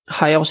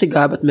Hi, ako si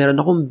Gab at meron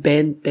akong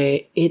 20.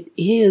 It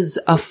is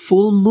a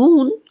full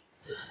moon,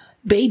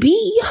 baby!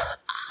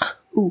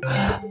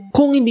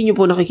 Kung hindi nyo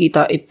po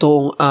nakikita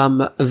itong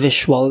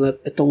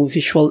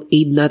visual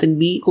aid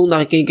natin, B, kung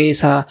nakikinig kayo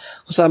sa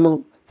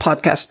kasamang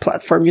podcast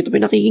platform nyo ito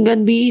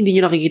pinakikinggan, B, hindi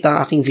nyo nakikita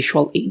ang aking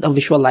visual aid, ang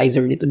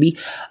visualizer nito, B.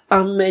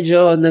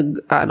 Medyo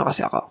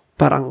kasi ako,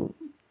 parang,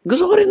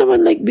 gusto ko rin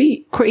naman, like,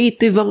 B,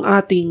 creative ang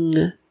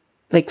ating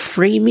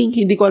framing.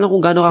 Hindi ko alam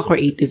kung gaano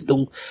ka-creative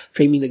tong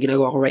framing na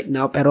ginagawa ko right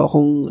now. Pero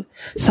kung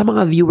sa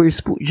mga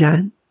viewers po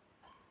dyan,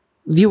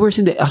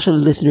 hindi,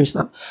 actual listeners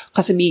na.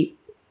 Kasi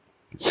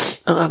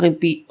ang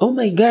aking oh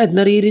my God,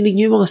 naririnig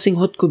niyo yung mga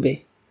singhot ko,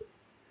 be.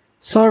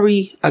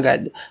 Sorry,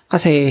 agad.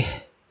 Kasi,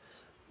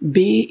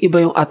 iba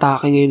yung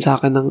atake ngayon sa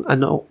akin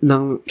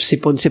ng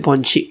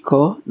sipon-sipon chick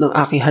ko, ng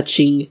aking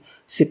hatching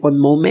sipon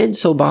moment.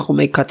 So, baka kung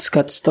may cuts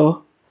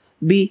to,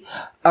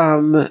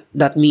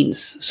 that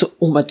means, so,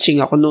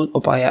 umatching ako noon,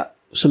 o kaya,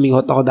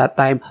 suminghot ako that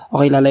time,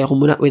 okay, lalayo ko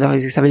muna, wait,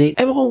 678,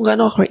 ewan ko kung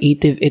gano'n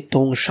creative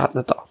itong shot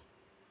na to.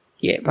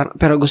 Yeah,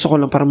 pero gusto ko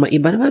lang parang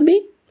maiba naman,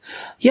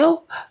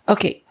 Yo,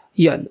 okay,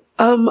 yun.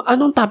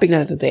 Anong topic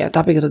natin today? Ang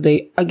topic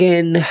today,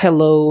 again,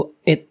 hello,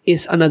 it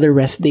is another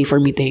rest day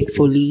for me,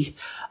 thankfully.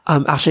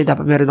 Actually,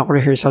 dapat meron ako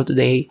rehearsal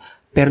today,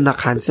 pero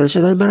na-cancel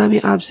siya dahil maraming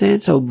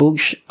absent, so,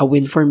 boosh, a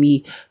win for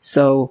me.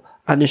 So,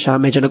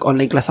 medyo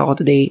nag-online class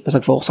ako today,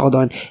 tapos nag-focus ako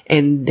doon,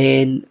 and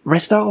then,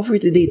 rest ako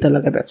for today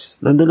talaga, Beps.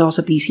 Nandun ako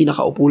sa PC,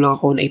 nakaupo lang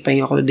ako,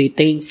 naipahinga ako today.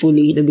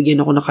 Thankfully, nabigyan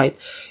ako na kahit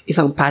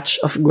isang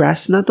patch of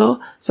grass na to,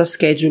 sa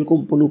schedule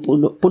kong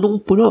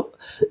punong-puno.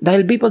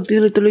 Dahil, pag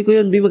tinuloy ko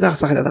yun,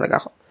 magkakasakit na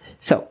talaga ako.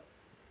 So,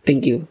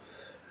 thank you.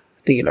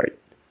 Thank you, Lord.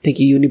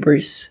 Thank you,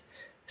 universe,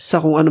 sa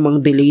kung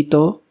anumang delay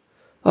to.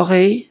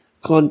 Okay?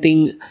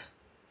 Konting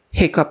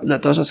hiccup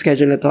na to sa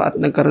schedule na to, at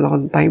nagkaroon ako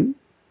ng time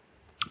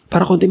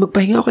para konti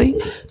magpahinga, okay?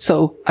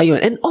 So, ayun.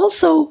 And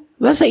also,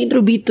 sa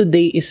intro beat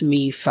today is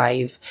May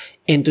 5.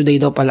 And today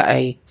daw pala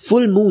ay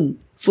full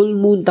moon. Full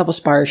moon tapos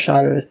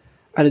partial,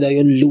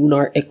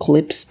 lunar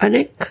eclipse,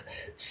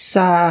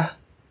 sa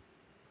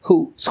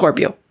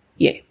Scorpio.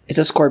 Yeah,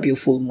 it's a Scorpio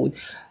full moon.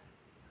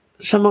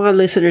 Sa mga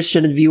listeners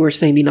dyan and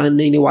viewers na hindi na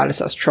naniniwala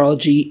sa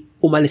astrology,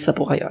 umalis na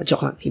po kayo.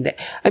 Joke lang, hindi.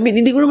 I mean,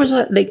 hindi ko naman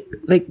siya,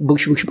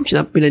 bush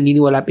na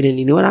pinaniniwala,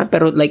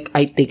 pero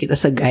I take it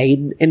as a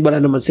guide, and wala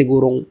naman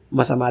sigurong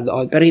masama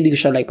doon. Pero hindi ko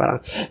siya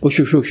parang,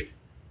 bush.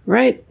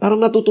 Right?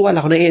 Parang natutuwa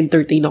ako,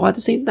 na-entertain ako at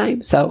the same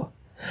time. So,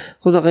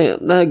 kung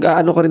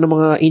nag-ano ko rin ng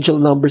mga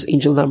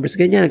angel numbers,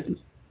 ganyan,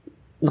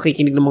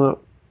 nakikinig ng mga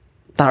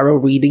tarot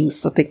readings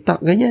sa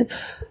TikTok, ganyan.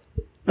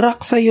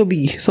 Rock sa'yo,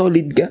 B.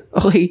 Solid ka.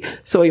 Okay?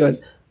 So, ayun.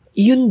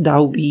 Yun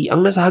daw, B,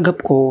 ang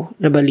nasagap ko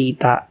na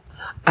balita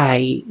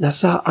ay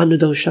nasa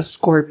daw siya,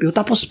 Scorpio,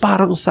 tapos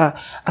parang sa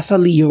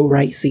Leo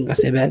rising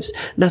kasi, Bebs,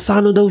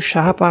 nasa daw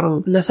siya, parang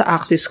nasa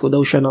axis ko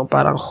daw siya ng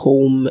parang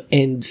home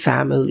and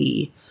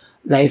family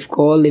life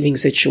ko, living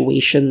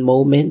situation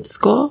moments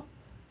ko,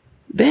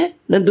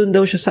 nandun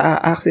daw siya sa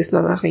axis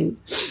ng aking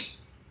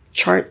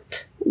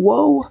chart.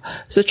 Wow!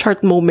 Sa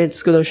chart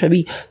moments ko daw siya,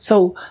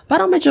 so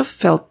parang medyo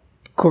felt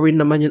ko rin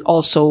naman yun.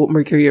 Also,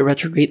 Mercury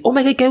retrograde. Oh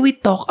my God, can we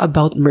talk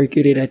about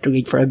Mercury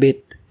retrograde for a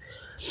bit?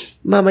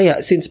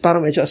 Mamaya, since parang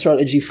medyo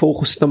astrology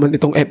focused naman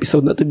itong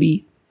episode na to,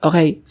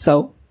 okay,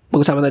 so,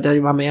 mag-usama natin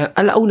mamaya.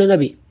 Alauna na,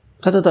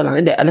 sa totoo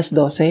lang, hindi,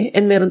 12:00,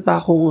 and meron pa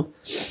akong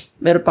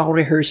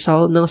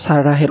rehearsal ng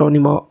Sarah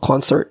Geronimo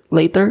concert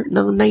later,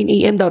 ng 9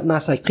 a.m. dapat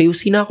nasa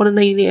QC na ako ng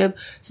 9 a.m.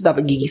 So,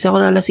 dapat gigisa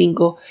ako ng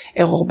 5:00.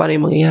 Ewan ko kung paano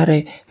yung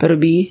mangyayari. Pero,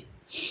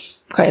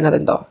 kaya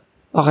natin to.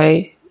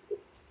 Okay?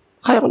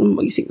 Kaya ko naman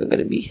magising ng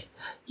ganun,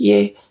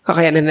 Yeah,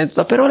 kakayanan na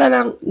ito. Pero wala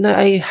lang na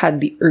I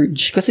had the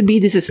urge. Kasi,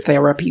 this is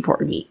therapy for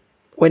me.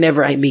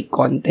 Whenever I make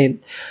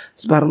content.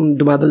 So, parang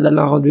dumadaldal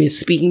lang ako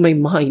speaking my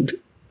mind.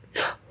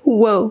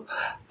 Wow.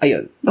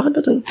 Ayun. Bakit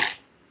ba ito?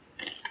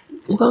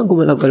 Mukhang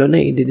gumalaw-galaw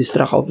na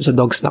Di-distract ako sa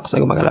dog snacks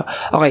na gumagalaw.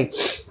 Okay.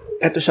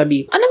 Eto siya,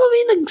 Alam mo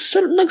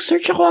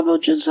nag-search ako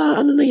about dyan sa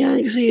na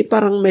yan. Kasi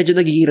parang medyo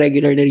nagiging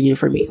regular na rin yun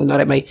for me.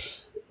 Kunwari may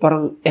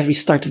parang every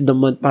start of the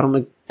month, parang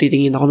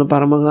nagtitingin ako ng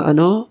parang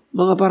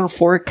mga parang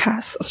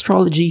forecast,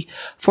 astrology,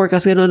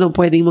 forecast, gano'n ang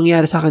pwedeng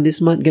mangyari sa akin this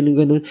month,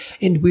 gano'n.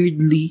 And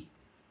weirdly,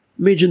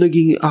 medyo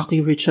naging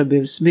accurate siya,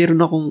 Bebs. Meron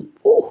akong,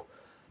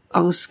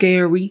 ang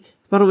scary.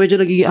 Parang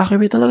medyo naging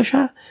accurate talaga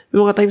siya.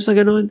 May mga times na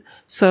gano'n.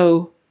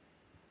 So,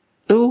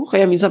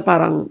 kaya minsan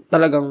parang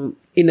talagang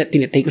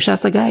tinitake ko siya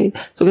sa guide.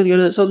 So,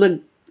 gano'n. So,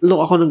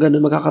 nag-look ako ng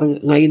gano'n,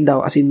 magkakaroon ngayon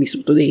daw, as in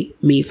mismo today,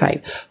 May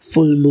 5,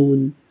 full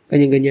moon,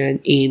 ganyan-ganyan,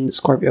 in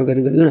Scorpio,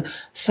 ganyan-ganyan.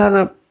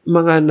 Sana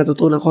mga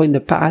natutunan ko in the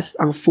past,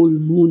 ang full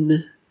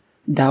moon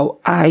daw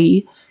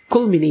ay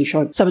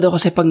culmination. Sabi daw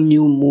kasi pag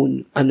new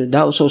moon,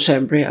 so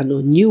siyempre,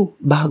 new,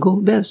 bago,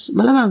 Bebs,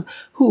 malamang,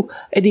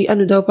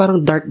 daw,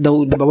 parang dark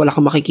daw, diba, wala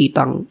kang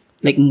makikitang,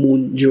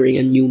 moon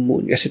during a new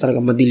moon, kasi talaga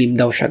madilim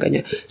daw siya,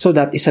 ganyan. So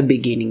that is a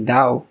beginning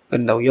daw.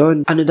 Ganun daw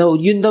yun.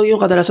 Yun daw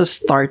yung kadalasan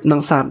start ng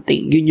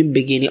something. Yun yung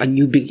beginning, a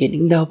new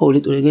beginning daw,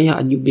 paulit-ulit ganyan,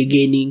 a new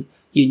beginning,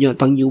 Yun,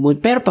 pang new moon.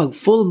 Pero pag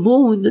full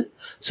moon,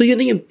 so yun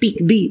na yung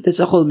peak B.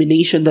 That's a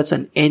culmination, that's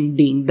an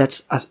ending,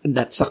 that's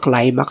a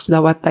climax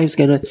daw at times,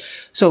 ganun.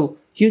 So,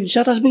 yun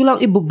siya, tapos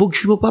biglang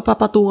ibubugsh mo pa,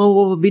 papatungaw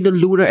mo pa ng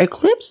lunar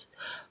eclipse.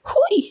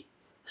 Huy!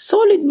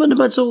 Solid mo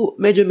naman. So,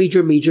 medyo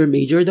major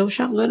daw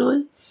siyang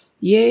ganun.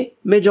 Yeah,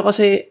 medyo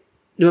kasi,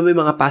 di ba may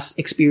mga past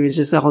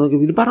experiences na ako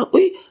nagbibilang, parang,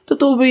 uy,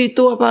 totoo ba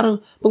ito? Parang,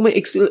 pag may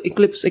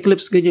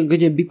eclipse, ganyan,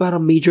 B,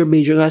 parang major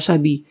nga siya,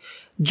 B.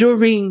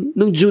 During,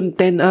 nung June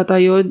 10 ata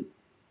yun,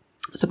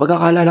 sa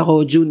pagkakalala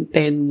ko, June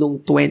 10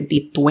 nung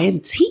 2020?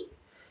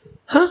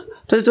 Ha?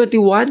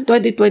 2021?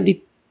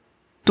 2020,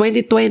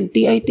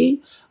 I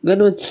think?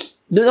 Ganun.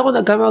 Doon ako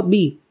nag-come out,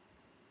 B.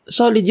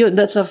 Solid yun.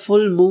 That's a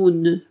full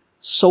moon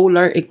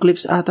solar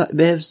eclipse ata,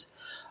 Bevs.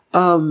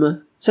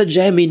 Sa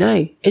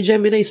Gemini.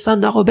 Gemini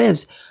sun ako,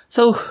 Bevs.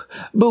 So,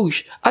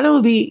 Boosh, alam mo,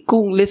 B,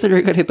 kung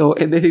listener ka nito,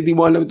 and then hindi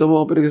mo alam ito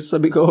mo, pero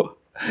sabi ko,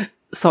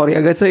 sorry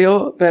agad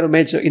sa'yo, pero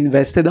medyo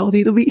invested ako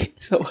dito, B.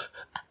 So,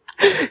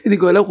 hindi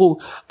ko alam kung,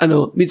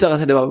 minsan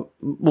kasi, diba,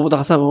 pumunta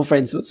ka sa mga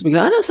friends mo, tapos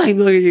bigla, sign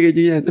mo,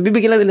 ganyan.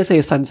 Nabibigyan lang nila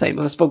sa'yo sun sign.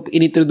 Tapos pag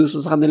inintroduce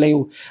mo sa kanila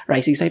yung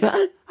rising sign,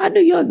 ano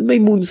yun?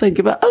 May moon sign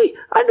ka ba? Ay,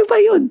 ano ba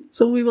yun?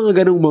 So, may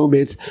mga ganong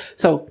moments.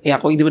 So,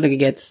 kung hindi mo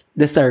nagigets,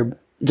 disturb.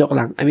 Joke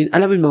lang. I mean,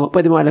 alamin mo,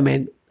 pwede mo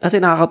alamin.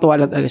 Kasi nakakatuwa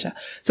lang talaga siya.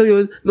 So,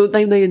 yun, noong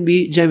time na yun,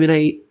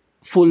 Gemini,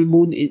 full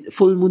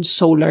moon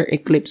solar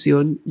eclipse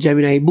yun.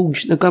 Gemini, boom,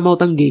 nag-come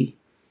out ang gay.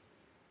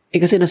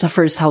 Kasi nasa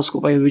first house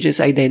ko pa yun, which is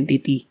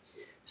identity.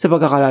 Sa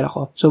pagkakalala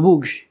ko. So,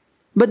 boosh.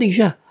 Bading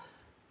siya.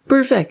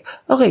 Perfect.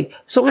 Okay.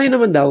 So, ngayon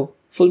naman daw,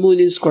 full moon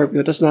in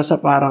Scorpio, tapos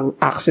nasa parang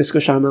access ko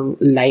siya ng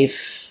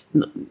life.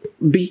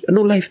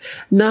 Anong life?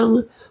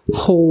 Ng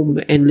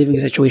home and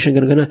living situation.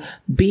 Ganun.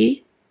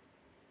 B,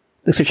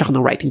 nag-search ako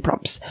ng writing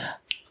prompts.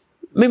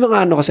 May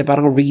mga kasi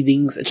parang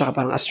readings at saka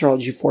parang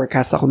astrology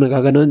forecast ako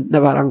nagaganon na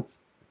parang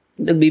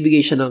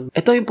nagbibigay siya ng,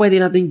 ito yung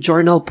pwede nating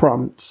journal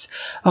prompts.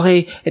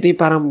 Okay, ito yung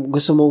parang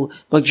gusto mong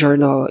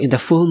mag-journal in the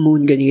full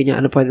moon,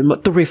 ganyan, pwede mo,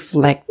 to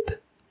reflect.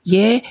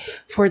 Yeah,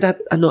 for that,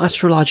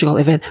 astrological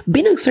event.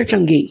 Binag-search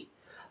ang gay.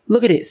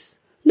 Look at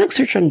this.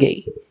 Nag-search ang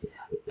gay.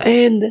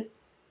 And,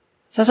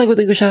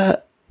 sasagutin ko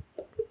siya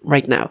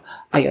right now.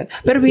 Ayun.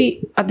 Pero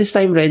at this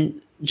time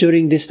rin,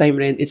 during this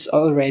time rin, it's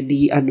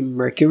already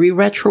mercury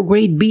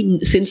retrograde,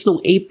 since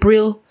nung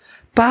April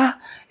pa.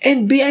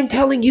 And B, I'm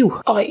telling you,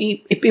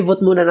 okay,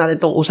 i-pivot muna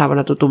natin tong usapan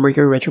na to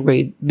Mercury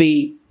retrograde.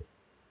 B,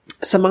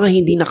 sa mga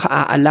hindi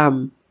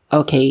nakaalam,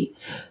 okay,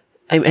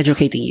 I'm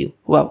educating you.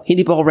 Well,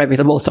 hindi po ako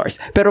reputable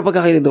source. Pero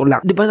pagkakilito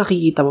lang, di ba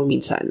nakikita mo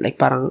minsan, like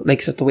parang,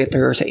 like sa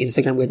Twitter or sa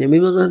Instagram, ganyan, may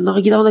mga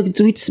nakikita ko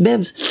nag-tweets,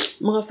 Bebs,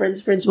 mga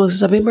friends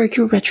magsasabi,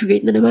 Mercury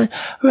retrograde na naman,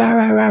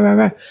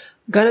 rah.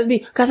 Ganon,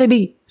 B. Kasi,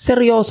 B,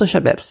 seryoso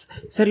siya, Bebs.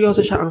 Seryoso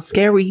siya, ang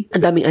scary.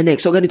 Ang daming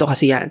annex. So, ganito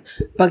kasi yan.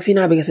 Pag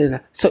sinabi kasi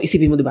nila, so,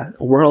 isipin mo, diba,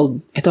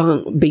 world, ito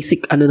ang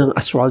basic, ng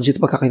astrology,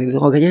 ito pagkakaintindi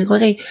ko, ganyan,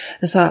 okay,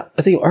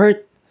 ito yung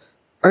earth,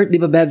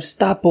 diba, Bebs?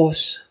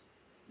 Tapos,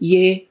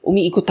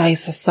 umiikot tayo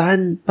sa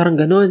sun, parang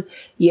ganon.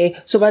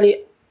 So,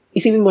 bali,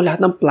 isipin mo lahat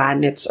ng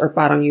planets or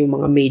parang yung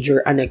mga major,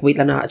 wait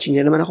lang, na-hatching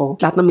na naman ako.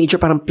 Lahat ng major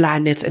parang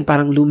planets and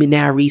parang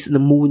luminaries, the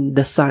moon,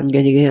 the sun,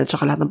 ganyan. At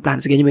saka lahat ng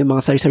planets, ganyan, may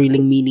mga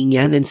sariling meaning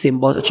yan and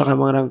symbols. At saka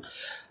mga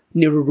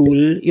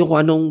nirule yung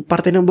kung anong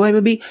parte ng buhay.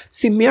 Maybe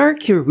si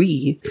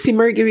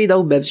Mercury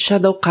daw, Bev, siya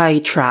daw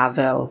kay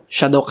travel,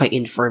 siya daw kay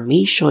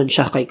information,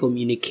 siya kay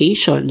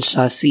communication,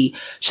 siya si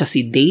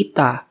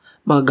data,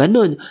 mga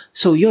ganun.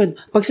 So, yun.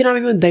 Pag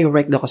sinabi mo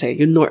direct daw kasi,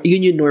 yun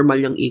yung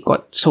normal niyang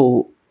ikot.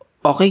 So,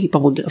 okay,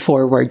 pamunta,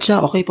 forward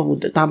siya. Okay,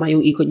 pamunta, tama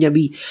yung ikot niya,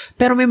 B.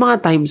 Pero may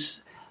mga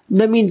times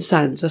na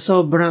minsan, sa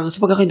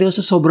pagkakita ko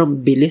sa sobrang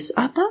bilis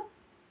ata?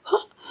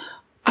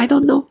 I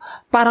don't know.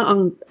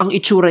 Parang ang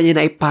itsura niya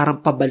na ay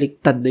parang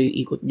pabaliktad na yung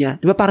ikot niya.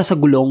 Di ba? Para sa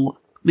gulong.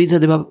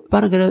 Minsan, di ba?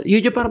 Parang gano'n. Yun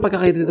yung parang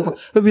pagkakita ko.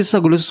 Minsan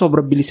sa gulong, sa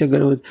sobrang bilis yung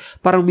gano'n.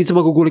 Parang minsan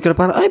magugulit ka na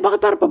parang, ay, bakit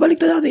parang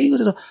pabaliktad natin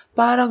ikot ito?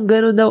 Parang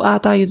gano'n daw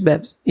ata yun,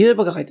 Bebs. Yun yung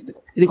pagkakita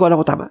ko. Hindi ko alam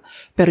kung tama.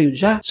 Pero yun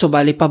siya. So,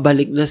 bali,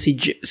 pabalik na si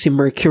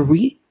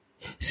Mercury.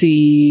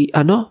 Si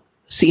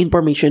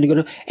information,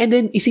 gano'n. And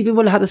then, isipin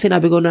mo lahat ng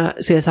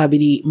sinasabi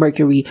ni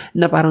Mercury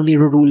na parang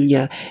nirurule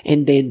niya.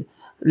 And then,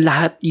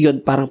 lahat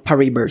yun parang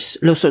pa-reverse.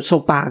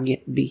 So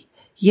pangit, B.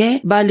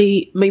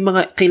 Bali, may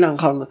mga kailangan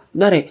kang,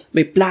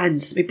 may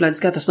plans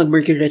ka, tapos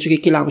nag-Mercury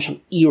retrograde, kailangan mo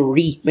siyang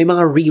may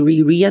mga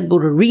yan,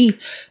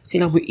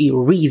 kailangan mo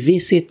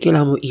i-revisit,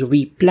 kailangan mo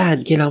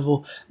i-replan, kailangan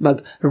mo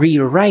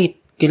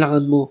mag-rewrite,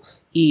 kailangan mo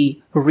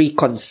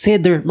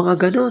i-reconsider, mga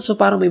gano'n. So,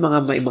 parang may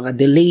mga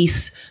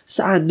delays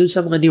dun sa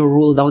mga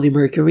ni-rule down ni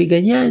Mercury,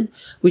 ganyan,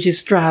 which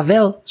is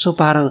travel. So,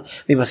 parang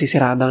may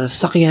masisiraan daw ng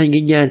sasakyan,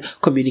 ganyan,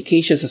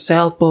 communication sa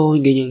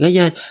cellphone,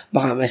 ganyan.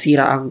 Baka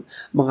masira ang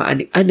mga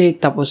anik-anik,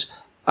 tapos,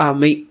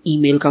 may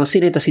email kang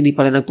sinend, tas hindi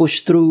pala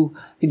nag-push through,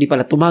 hindi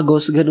pala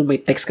tumagos, ganun, may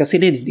text ka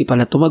sinend, hindi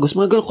pala tumagos,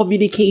 mga ganun,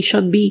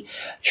 communication,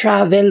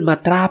 travel,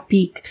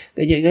 matraffic,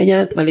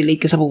 ganyan,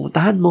 malilate ka sa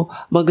pupuntahan mo,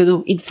 mga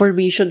ganun,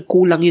 information,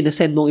 kulang yun,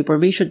 na-send mong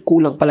information,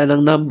 kulang pala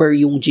ng number,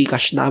 yung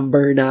GCash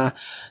number na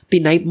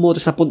tinype mo,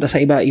 tas napunta sa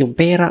iba, yung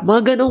pera,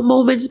 mga ganung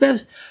moments,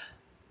 bebs.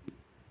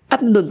 At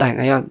nandun tayo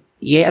ngayon.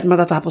 At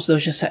matatapos daw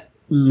siya sa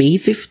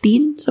May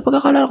 15? Sa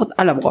pagkakalala ko,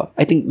 alam ko,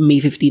 I think May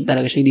 15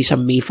 talaga siya, hindi siya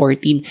May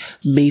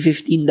 14. May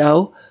 15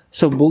 daw.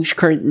 So, Bogs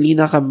currently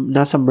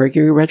nasa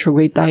Mercury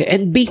retrograde tayo.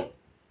 And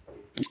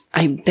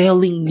I'm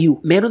telling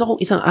you, meron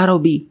akong isang araw,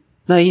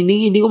 na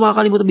hindi ko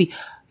makakalimutan,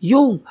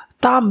 yung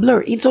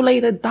tumbler,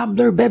 insulated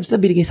tumbler, bebs, na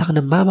binigay sa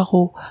akin ng mama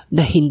ko,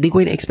 na hindi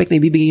ko na-expect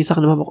na ibibigay yun sa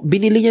akin ng mama ko.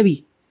 Binili niya,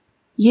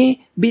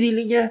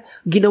 binili niya.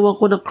 Ginawa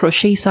ko ng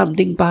crochet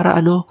something para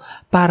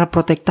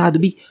protektado,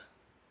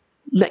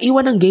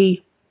 Naiwan ng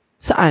gay.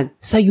 Saan?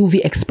 Sa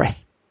UV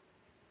Express.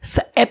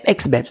 Sa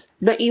FX, bebs.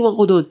 Naiwan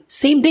ko doon.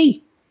 Same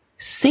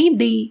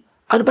day.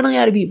 Ano pa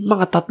nangyari,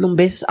 Mga 3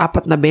 beses,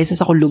 4 na beses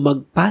ako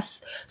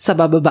lumagpas sa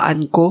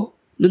bababaan ko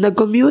nung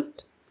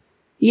nag-commute.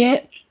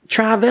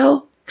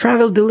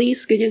 Travel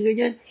delays,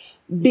 ganyan.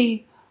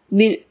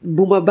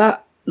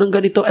 Bumaba ng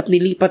ganito at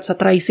nilipat sa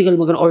tricycle,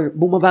 or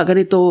bumaba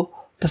ganito,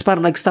 tapos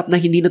parang nag-stop na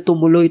hindi na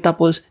tumuloy,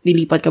 tapos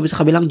nilipat kami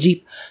sa kabilang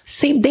jeep.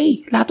 Same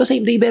day. Lahat to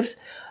same day, bebs.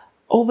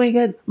 Oh my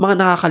God, mga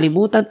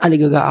nakakalimutan,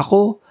 aligaga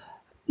ako.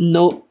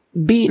 No,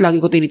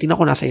 lagi ko tinitingnan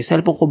ko nasa yung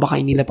cellphone ko,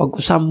 baka inilapag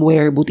ko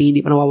somewhere, buti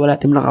hindi pa nawawala,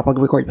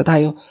 nakapag-record pa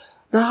tayo.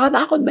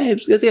 Nakakatakot,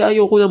 babes, kasi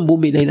ayoko nang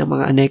bumili ng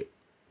mga anek.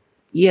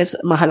 Yes,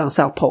 mahal ang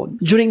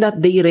cellphone. During that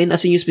day rin,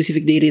 as in yung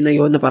specific day rin na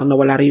yun, na parang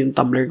nawala rin yung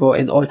tumbler ko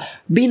and all,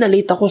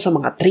 nalate ako sa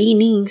mga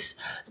trainings.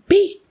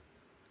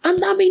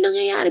 Ang daming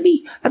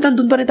nangyayari, At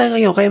andun pa rin tayo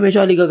ngayon, kaya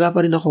medyo aligaga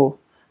pa rin ako.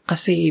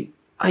 Kasi,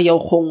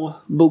 ayaw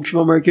kong Bogs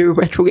Mercury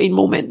retrograde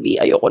moment,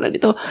 ayoko na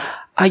nito.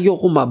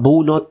 Ayoko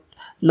mabunot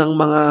ng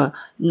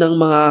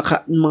mga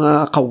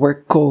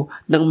ka-work ko,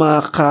 ng mga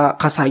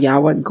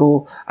kasayawan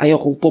ko.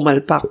 Ayokong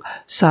pumalpak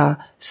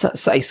sa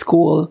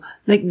school.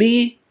 Like,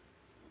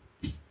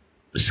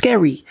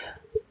 scary.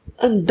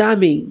 Ang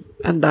daming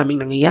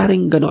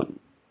nangyayaring ganon.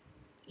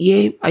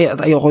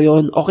 Ayoko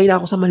yun. Okay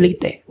na ako sa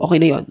malate. Okay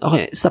na yun.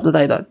 Okay, stop na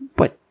tayo doon.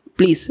 But,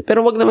 please.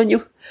 Pero wag naman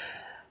yung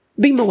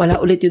mawala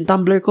ulit yung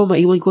tumbler ko,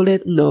 maiwan ko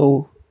ulit.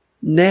 No.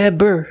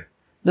 Never.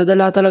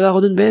 Nadala talaga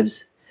ako dun,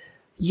 bebs.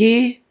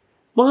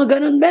 Mga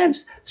ganon,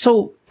 bebs.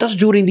 So, tas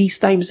during these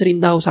times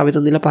rin daw, sabi daw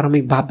nila parang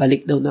may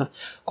babalik daw na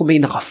kung may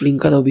naka-fling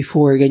ka daw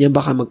before, ganyan,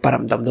 baka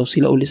magparamdam daw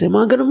sila ulit.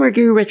 Mga ganon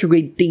Mercury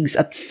retrograde things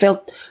at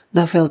felt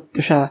ko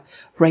siya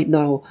right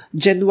now.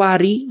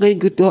 January, ngayon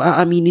ko ito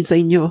aaminin sa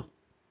inyo.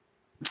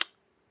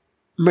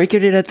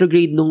 Mercury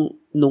retrograde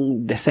nung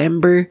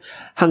December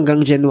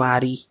hanggang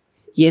January.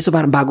 So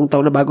parang bagong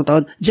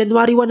taon.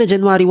 January 1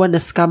 na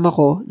scam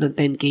ako ng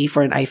 10K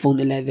for an iPhone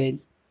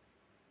 11.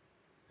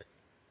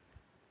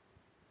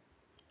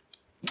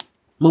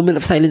 Moment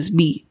of silence,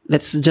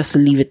 Let's just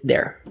leave it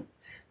there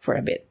for a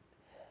bit.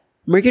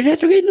 Mercury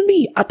retrograde nun,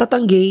 At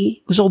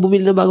tatanggay, gusto ko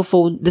bumili ng bagong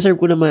phone, deserve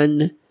ko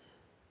naman,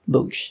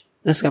 Bosh,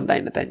 na-scam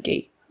tayo na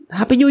 10K.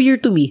 Happy New Year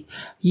to me.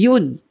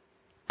 Yun,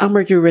 ang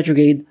Mercury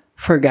retrograde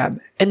for Gab.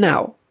 And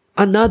now,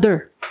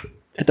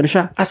 ito na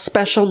siya, a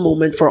special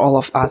moment for all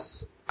of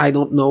us. I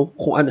don't know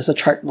kung ano sa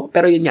chart mo.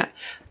 Pero yun nga.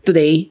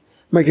 Today,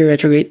 Mercury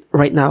retrograde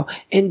right now.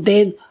 And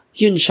then,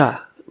 yun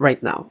siya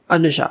right now.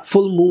 Ano siya?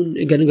 Full moon,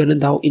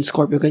 ganun-ganun daw in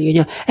Scorpio,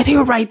 ganyan-ganyan. Ito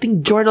yung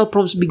writing journal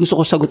prompts, gusto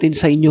ko sagutin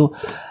sa inyo.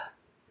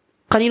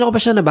 Kanina ko pa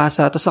siya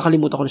nabasa, tapos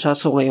nakalimutan ko na siya.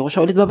 So, ngayon ko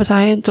siya ulit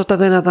babasahin. So,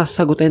 tatay natin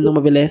sagutin ng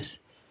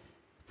mabilis.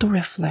 To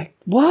reflect.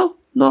 Wow!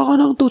 Nakaka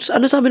ng toots.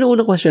 Ano sabi ng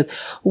unang question?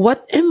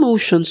 What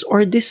emotions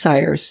or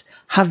desires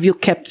have you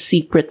kept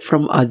secret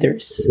from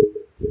others?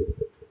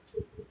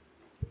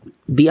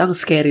 Ang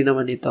scary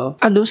naman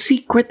ito. Ano?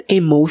 Secret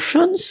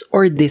emotions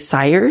or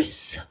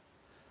desires?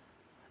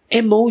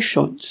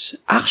 Emotions.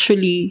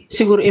 Actually,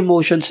 siguro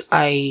emotions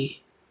ay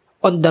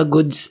on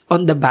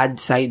the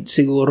bad side,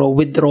 siguro,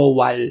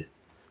 withdrawal.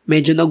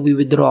 Medyo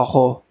nag-withdraw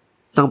ako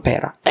ng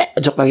pera.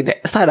 Joke lang, hindi.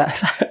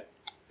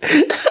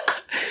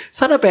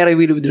 Sana pera yung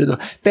withdraw.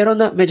 Pero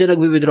medyo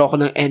nag-withdraw ako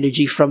ng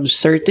energy from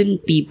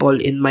certain people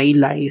in my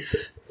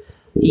life.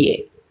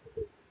 Yun,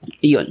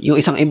 yung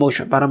isang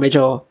emotion. Para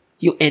medyo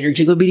yung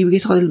energy ko binibigay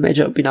sa kanila,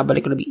 medyo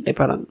pinabalik ko na, Like,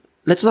 parang,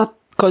 let's not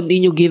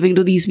continue giving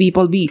to these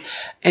people,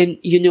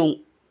 And yun yung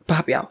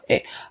pahapiaw.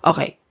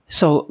 Okay.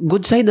 So,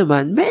 good side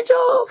naman, medyo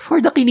for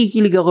the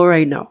kinikilig ako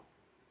right now.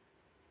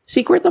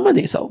 Secret naman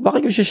So,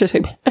 bakit ko siya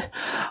sabi?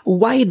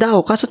 Why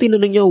daw? Kaso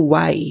tinanong niyo,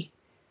 why?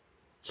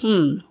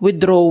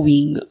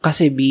 Withdrawing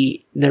kasi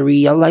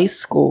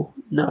na-realize ko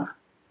na,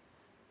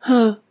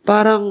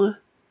 parang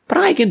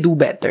I can do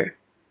better.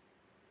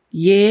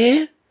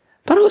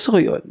 Parang gusto ko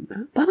yun.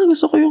 Parang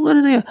gusto ko yung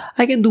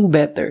I can do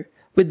better.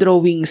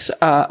 Withdrawing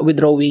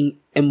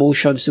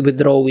emotions,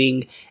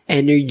 withdrawing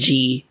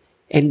energy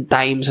and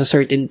time sa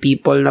certain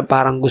people na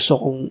parang gusto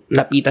kong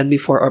lapitan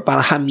before or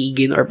para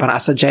hamigin or para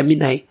as a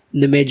Gemini.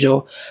 na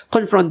medyo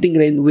confronting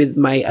rin with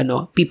my,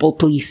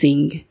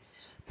 people-pleasing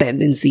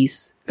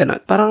tendencies. Ganun.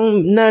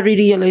 Parang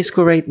nare-realize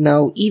ko right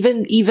now,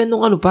 even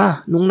nung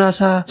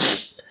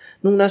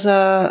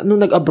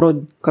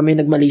nag-abroad kami,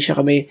 nag-Malaysia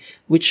kami,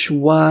 which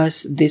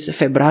was this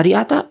February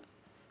ata?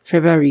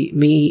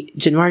 May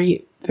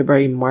January,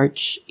 February,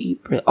 March,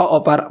 April.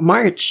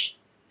 March.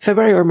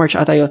 February or March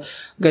ata yun.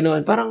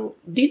 Ganun. Parang,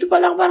 dito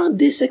pa lang, parang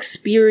this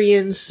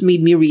experience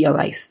made me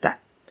realize that.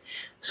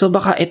 So,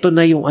 baka ito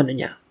na yung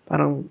niya.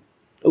 Parang,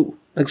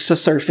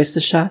 nagsa-surface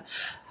na siya.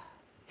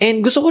 And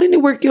gusto ko rin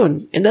i-work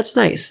yun. And that's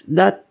nice.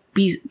 That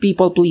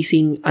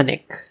people-pleasing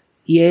anek.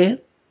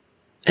 Yeah.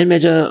 And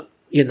medyo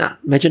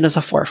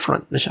nasa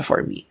forefront na siya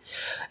for me.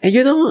 And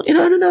yun ang,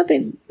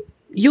 natin.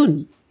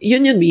 Yun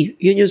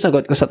yung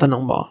sagot ko sa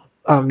tanong mo.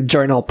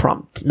 Journal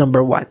prompt,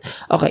 number 1.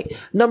 Okay.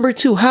 Number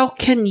 2, how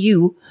can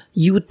you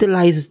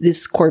utilize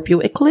this Scorpio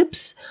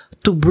eclipse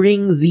to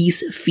bring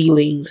these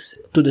feelings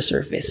to the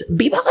surface?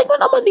 Bakit ko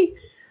naman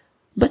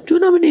Ba't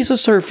yun naman sa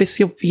surface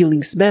yung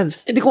feelings,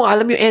 Bevs? Hindi ko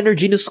alam yung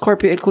energy ng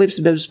Scorpio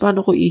eclipse, Bevs.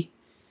 Paano ko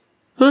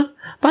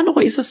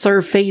isa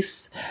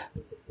surface?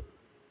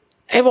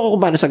 Ewan ko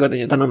kung paano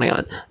sagutin yung tanong na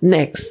yun.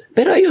 Next.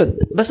 Pero ayun,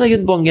 basta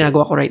yun po ang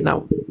ginagawa ko right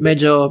now.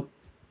 Medyo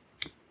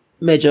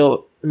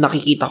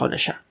nakikita ko na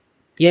siya.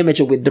 Yeah,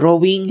 medyo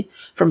withdrawing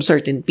from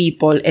certain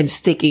people and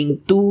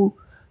sticking to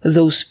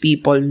those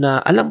people na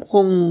alam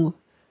kong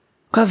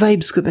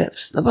ka-vibes ko,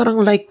 Bevs. Na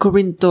parang like ko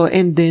rin to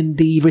and then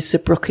they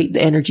reciprocate the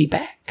energy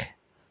back.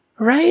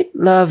 Right?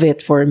 Love it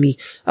for me.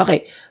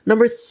 Okay.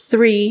 Number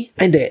 3.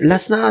 Hindi.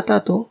 Last na ata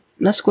to.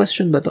 Last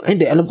question ba to?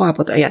 Hindi. Alam ko nga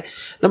po to. Ayan.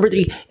 Number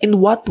 3.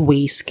 In what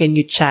ways can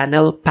you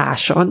channel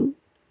passion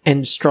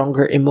and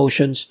stronger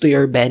emotions to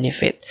your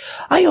benefit?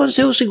 Ayun.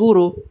 So,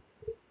 siguro,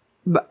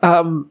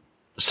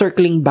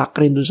 circling back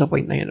rin dun sa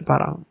point na yun.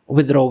 Parang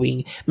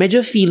withdrawing.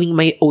 Medyo feeling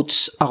my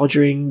oats ako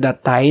during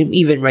that time.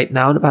 Even right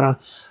now. Na parang,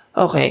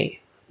 okay,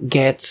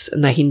 gets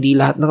na hindi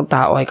lahat ng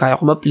tao ay kaya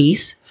ko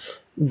ma-please.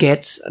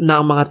 Gets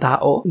ng mga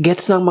tao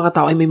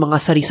ay may mga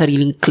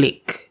sari-sariling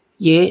click.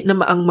 Yeah, na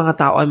ang mga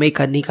tao ay may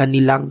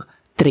kanilang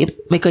trip,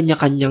 may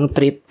kanya-kanyang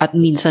trip, at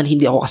minsan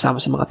hindi ako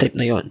kasama sa mga trip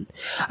na yon.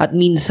 At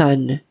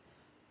minsan,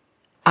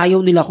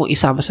 ayaw nila akong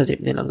isama sa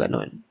trip nilang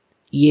ganon.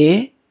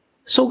 Yeah?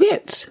 So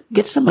gets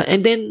naman.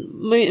 And then,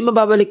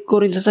 mababalik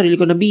ko rin sa sarili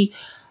ko na,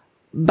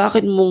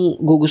 bakit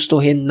mong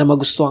gugustuhin na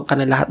magustuhan ka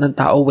na lahat ng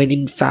tao when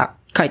in fact,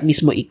 kahit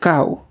mismo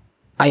ikaw,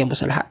 ayaw mo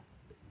sa lahat?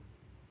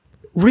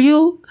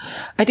 Real?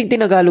 I think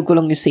tinagalog ko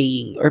lang yung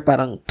saying or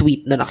parang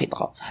tweet na nakita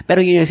ko.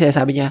 Pero yun yung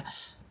sinasabi niya.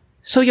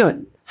 So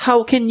yun,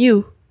 how can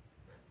you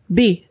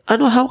utilize,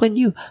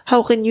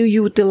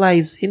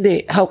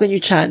 how can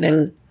you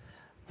channel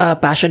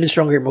passion and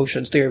stronger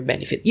emotions to your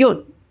benefit?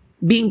 Yun,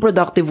 being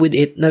productive with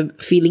it, na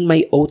feeling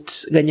my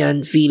oats,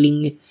 ganyan,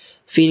 feeling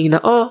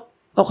na,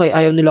 okay,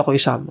 ayaw nila ko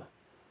isama.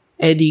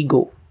 Di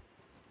go.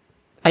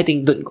 I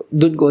think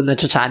dun ko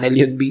na-channel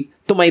yun,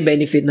 to my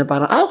benefit na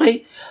parang,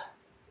 okay,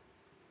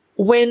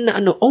 when,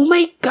 oh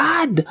my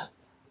God,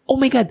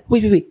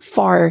 wait,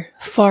 far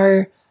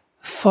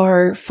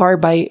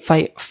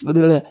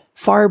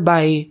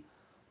by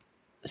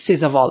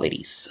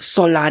Cisavolities.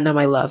 Solana,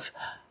 my love.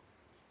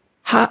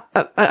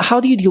 How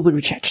do you deal with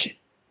rejection?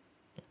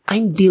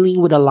 I'm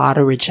dealing with a lot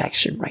of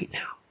rejection right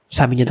now.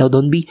 Sabi niya daw,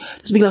 don't be.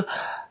 Tapos biglang,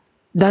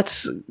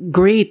 that's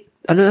great.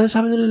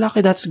 Sabi ng lalaki,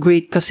 that's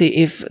great kasi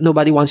if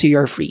nobody wants you,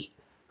 you're free.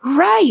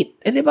 Right!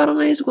 And then parang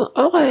naisip ko,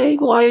 okay,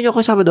 kung ayaw niyo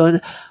ako kasama doon,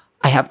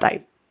 I have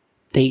time.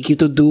 Thank you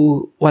to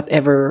do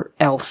whatever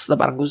else na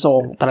parang gusto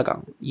kong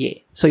talagang, yeah.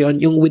 So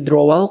yun, yung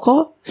withdrawal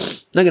ko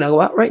na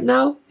ginagawa right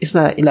now is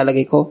na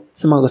ilalagay ko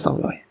sa mga gusto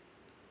kong gawin.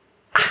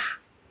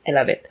 I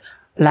love it.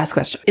 Last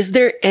question. Is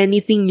there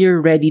anything you're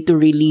ready to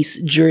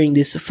release during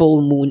this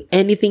full moon?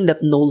 Anything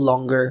that no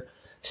longer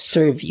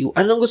serve you?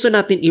 Anong gusto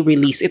natin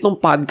i-release? Itong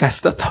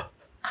podcast na to.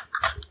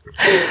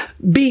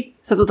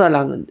 Sa totoo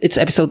lang, it's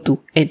episode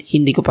 2 and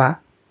hindi ko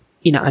pa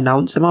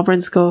ina-announce sa mga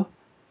friends ko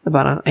na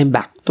parang I'm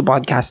back to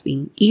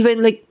podcasting.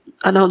 Even like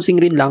announcing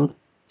rin lang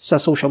sa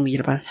social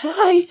media parang,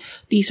 hi,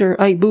 teaser,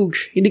 ay,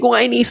 boogs. Hindi ko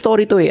nga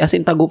ini-story to as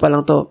in tago pa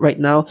lang to right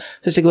now.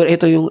 So siguro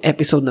ito yung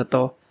episode na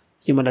to,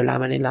 yung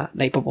malalaman nila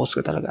na ipopost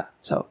ko talaga.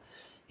 So,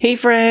 hey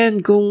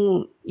friend,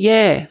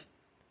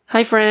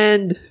 hi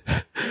friend.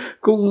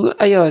 Kung,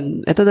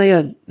 ayun, ito na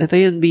yun. Ito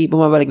yun,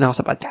 bumabalik na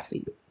ako sa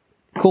podcasting.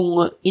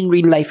 Kung in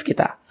real life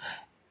kita,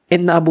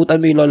 and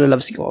naabutan mo yung Lolo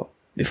Loves ko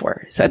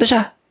before. So, ito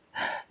siya.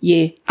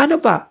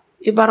 Ano pa?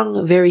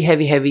 Parang very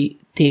heavy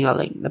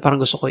tingling na parang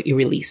gusto ko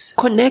i-release.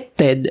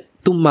 Connected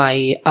to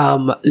my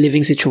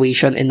living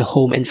situation and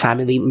home and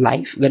family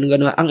life.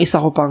 Ganun. Ang isa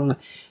ko pang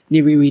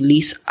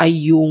nire-release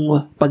ay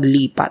yung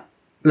paglipat.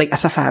 Like,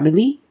 as a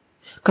family.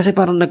 Kasi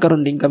parang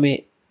nagkaroon din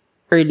kami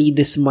early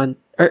last month.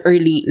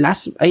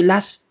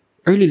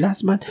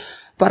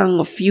 Parang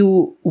last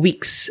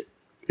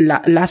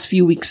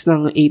few weeks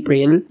ng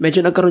April,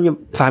 medyo nagkaroon yung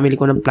family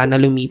ko ng plan na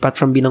lumipat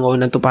from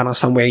Binangonan to parang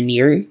somewhere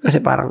near. Kasi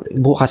parang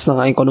bukas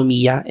na nga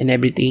ekonomiya and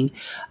everything.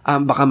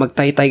 Baka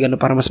magtaytay gano'n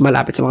para mas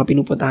malapit sa mga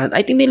pinupuntahan.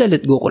 I think nila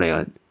let go ko na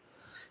yun.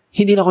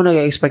 hindi na ako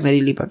nag-expect na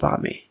lilipat pa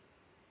kami.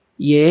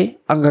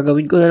 Ang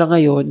gagawin ko na lang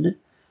ngayon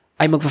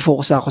ay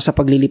magfo-focus ako sa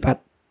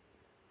paglilipat.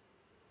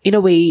 In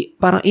a way,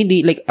 parang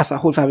hindi like as a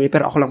whole family,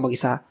 pero ako lang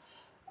mag-isa,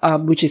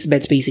 which is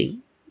bed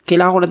spacing.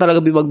 Kailangan ko na talaga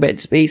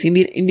mag-bed space.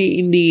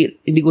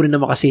 Hindi ko rin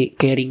naman kasi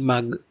caring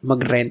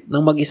mag-rent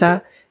ng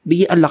mag-isa.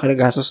 Ang laki ng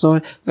gastos,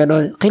 no?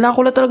 Ganon. Kailangan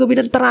ko lang talaga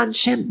ng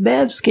transient,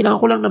 bebs. Kailangan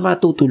ko lang na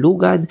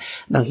matutulugan,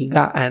 ng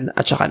higaan,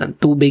 at saka ng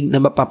tubig na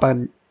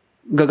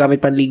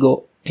gagamit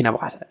panligo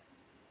kinabukasan.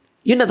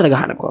 Yun na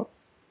talaga hanap ko.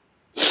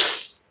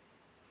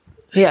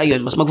 Kaya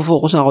ayun, mas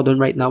mag-focus na ako doon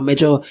right now.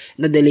 Medyo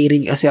na-delay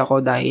rin kasi ako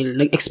dahil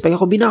nag-expect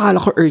ako,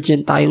 binakala ko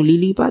urgent tayong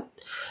lilipat.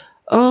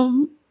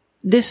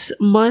 This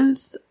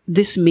month,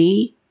 this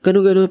May,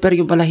 gano'n, pero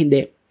yung pala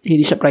hindi.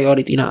 Hindi siya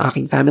priority ng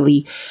aking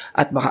family.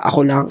 At baka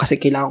ako lang kasi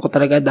kailangan ko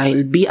talaga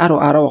dahil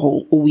araw-araw akong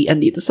uwian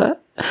dito sa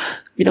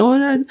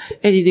Pinawalan.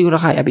 Hindi ko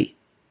na kaya,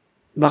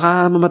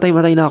 baka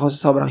mamatay-matay na ako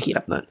sa sobrang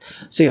hirap nun.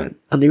 So yun,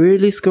 ang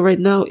nire-release ko right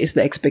now is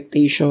the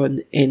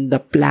expectation and the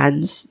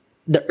plans,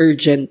 the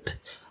urgent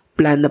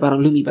plan na parang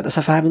lumipat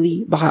sa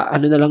family. Baka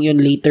na lang yun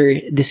later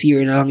this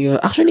year na lang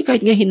yun. Actually,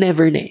 kahit nga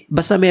never na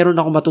basta meron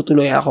ako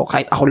matutuloy ako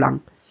kahit ako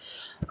lang.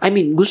 I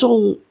mean, gusto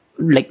kong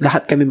like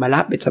lahat kami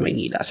malapit sa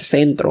Maynila, sa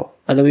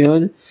sentro. Alam mo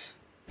yun?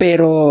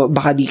 Pero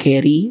baka di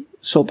carry.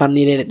 So parang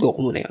nilelet go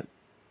ko muna yun.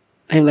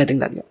 I'm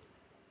letting that go.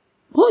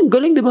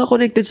 Galing diba?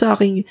 Connected sa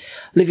aking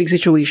living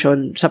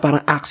situation sa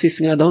parang axis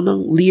nga daw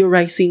ng Leo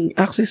rising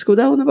axis ko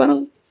daw na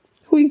parang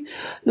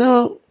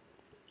na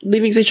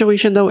living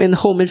situation daw and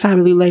home and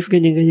family life,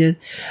 ganyan.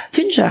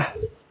 Yun siya.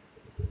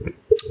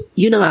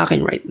 Yun ang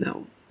akin right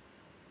now.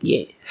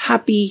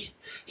 Happy.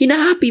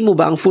 Hina-happy mo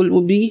ba ang full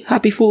moon,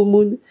 Happy full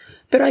moon.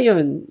 Pero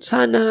ayun,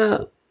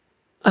 sana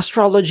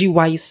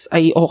astrology-wise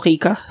ay okay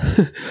ka.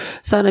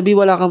 Sana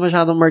wala kang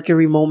masyadong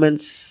Mercury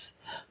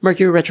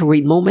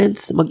retrograde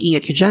moments.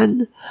 Mag-ingat ka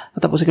dyan.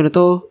 At tapos ko na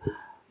to,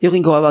 you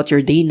can go about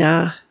your day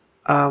na.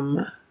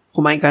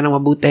 Kumain ka ng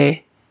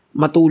mabuti.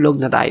 Matulog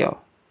na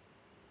tayo.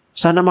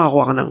 Sana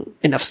makakuha ka ng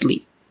enough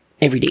sleep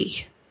every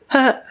day.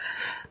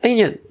 Ayun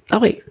yun.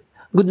 Okay.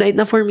 Good night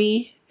na for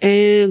me.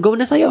 And go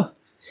na sa'yo.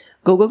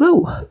 Go, go,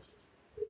 go.